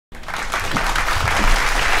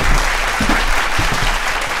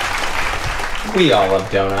We all love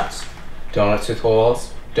donuts. Donuts with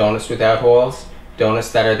holes, donuts without holes, donuts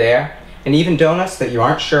that are there, and even donuts that you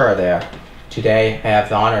aren't sure are there. Today, I have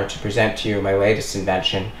the honor to present to you my latest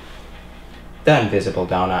invention, the invisible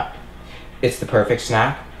donut. It's the perfect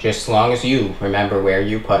snack, just as long as you remember where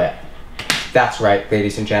you put it. That's right,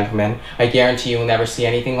 ladies and gentlemen. I guarantee you will never see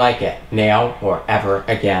anything like it, now or ever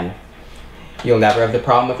again. You'll never have the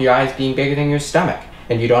problem of your eyes being bigger than your stomach,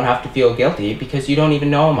 and you don't have to feel guilty because you don't even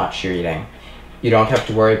know how much you're eating. You don't have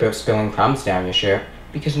to worry about spilling crumbs down your shirt,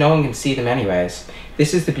 because no one can see them anyways.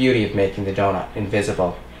 This is the beauty of making the donut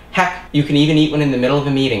invisible. Heck, you can even eat one in the middle of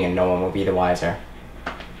a meeting and no one will be the wiser.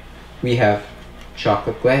 We have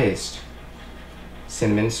chocolate glazed,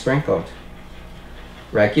 cinnamon sprinkled,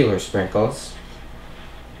 regular sprinkles,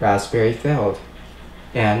 raspberry filled,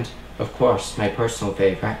 and, of course, my personal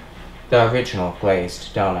favorite, the original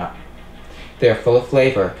glazed donut. They are full of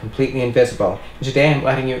flavor, completely invisible, and today I'm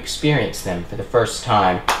letting you experience them for the first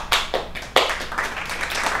time.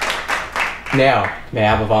 Now, may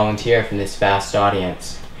I have a volunteer from this vast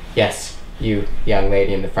audience? Yes, you, young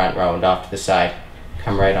lady in the front row and off to the side.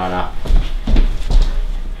 Come right on up.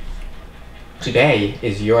 Today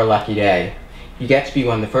is your lucky day. You get to be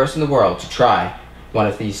one of the first in the world to try one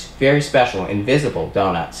of these very special invisible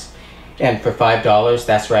donuts. And for $5,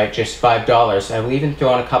 that's right, just $5, I will even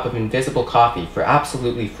throw in a cup of invisible coffee for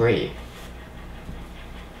absolutely free.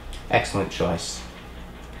 Excellent choice.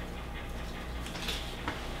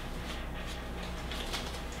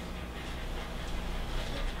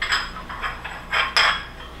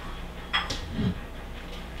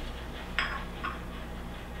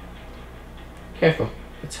 Careful,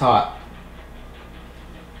 it's hot.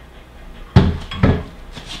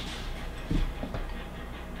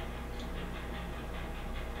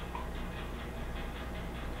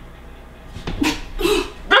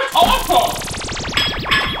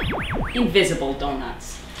 Invisible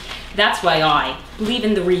donuts. That's why I believe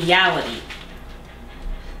in the reality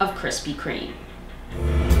of Krispy Kreme.